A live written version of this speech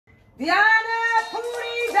Diana,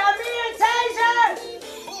 Pootie, Jamie, and Tasia.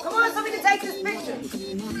 Come on so we can take this picture.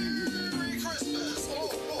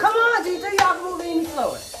 Come on, DJ, y'all can move any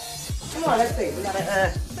slower. Come on, let's see. We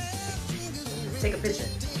gotta take a picture.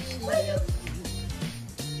 Like that.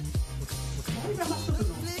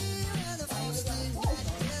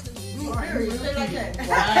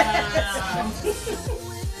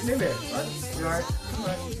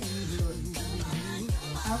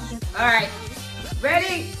 Wow. All right.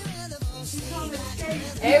 Ready?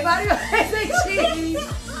 Everybody say cheese.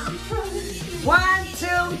 1,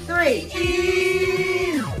 2, 3.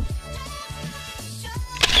 Cheese.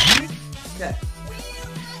 Okay.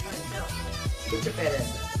 Get your fat ass.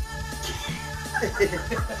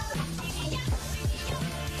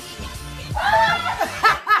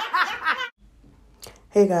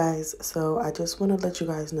 Hey guys, so I just want to let you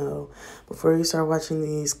guys know before you start watching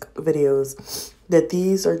these videos that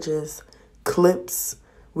these are just clips.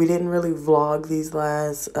 We didn't really vlog these the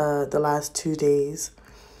last 2 days.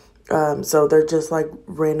 So they're just like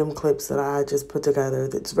random clips that I just put together.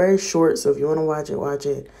 It's very short, so if you want to watch it, watch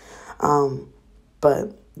it.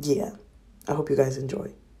 But yeah, I hope you guys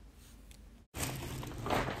enjoy.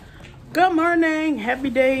 Good morning, happy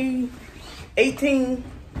day 18.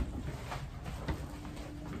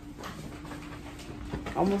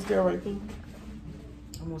 Almost there, right there.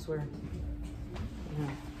 Almost where? Yeah.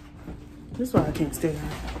 This is why I can't stay there.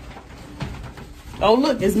 Oh,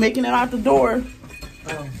 look, it's making it out the door. Oh,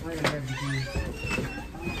 I gotta have you.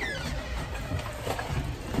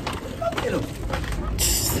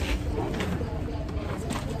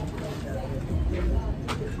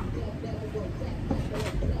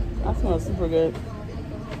 I smell super good.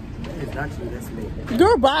 It's not you, that's me.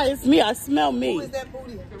 Girl, bye, it's me. I smell me. Who is that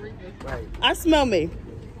booty? Right. I smell me.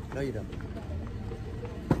 No, you don't.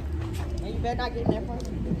 And you better not get in that front.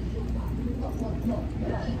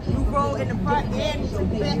 You roll in the front end, you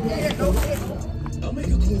back there, no kidding. I'll make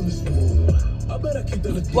a clean this morning. I better keep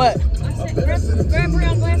that. What? I said, grab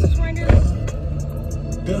brown glasses right there.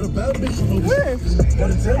 Got a bad bitch from the Where?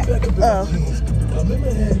 Got a 10 back of the jeans. I'm in my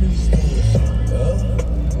head in the store.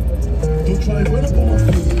 Don't try and run up on my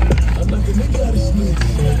feet. I'm not the nigga out of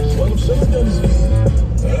sneaks. While I'm shutting down his feet.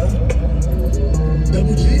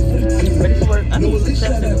 Double G for the team. Ready for work? I need some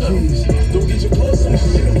steps in the keys. Don't get your clothes on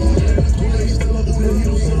shit.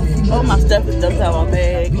 Oh, my stuff is dumped out my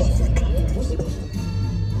bag.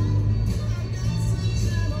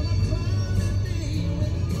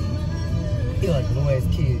 Feel like a little ass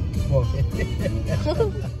kid walking.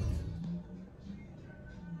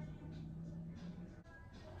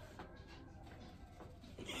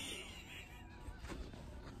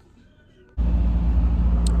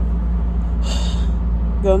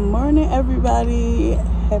 Good morning, everybody.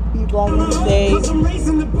 Happy Vlogmas Day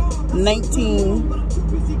 19.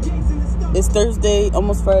 It's Thursday,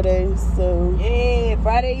 almost Friday, so Yeah,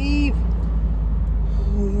 Friday Eve.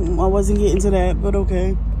 I wasn't getting to that, but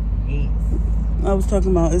okay. Yes. I was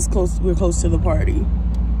talking about it's close. We're close to the party.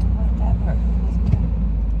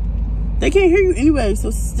 They can't hear you anyway,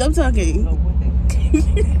 so stop talking.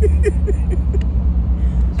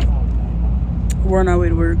 We're on our way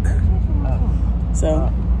to work, so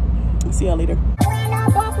see y'all later.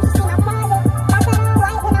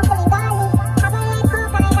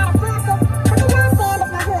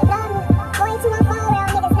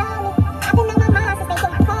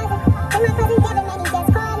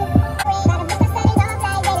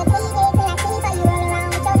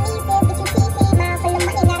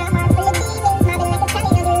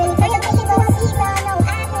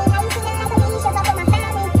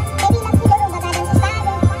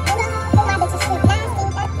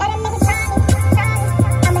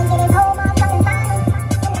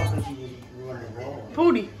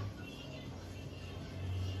 Pootie.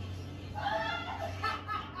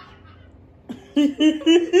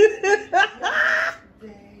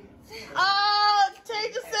 Oh, Tay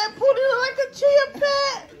just said Pootie look like a chia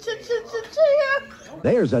pet. Chia.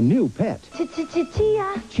 There's a new pet.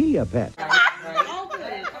 Chia. Chia pet.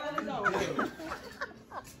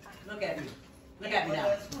 Look at me. Look at me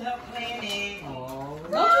now. Oh.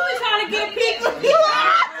 Don't you be trying to get a peek of you.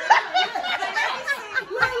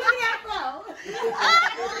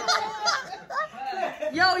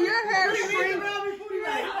 Yo, your hair shrinks.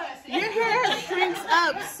 Your hair shrinks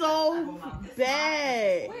up so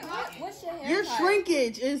bad. Wait, what's your hair? Your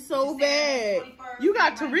shrinkage is so bad. You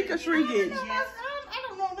got Tarika shrinkage. I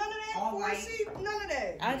don't know none of that. 4C, none of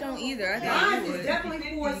that. I don't either. I Mine think is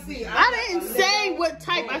definitely 4C. I didn't say what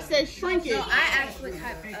type. I said shrinkage. so. I actually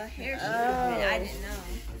cut a hair strip. I didn't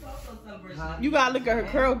know. You gotta look at her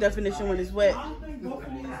curl definition when it's wet.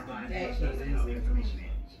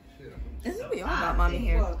 mommy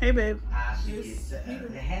here. Hey, babe.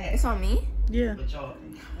 It's on me? Yeah.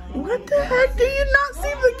 What the heck? Do you not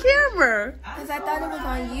see the camera? Because I thought it was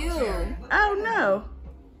on you. Oh, no.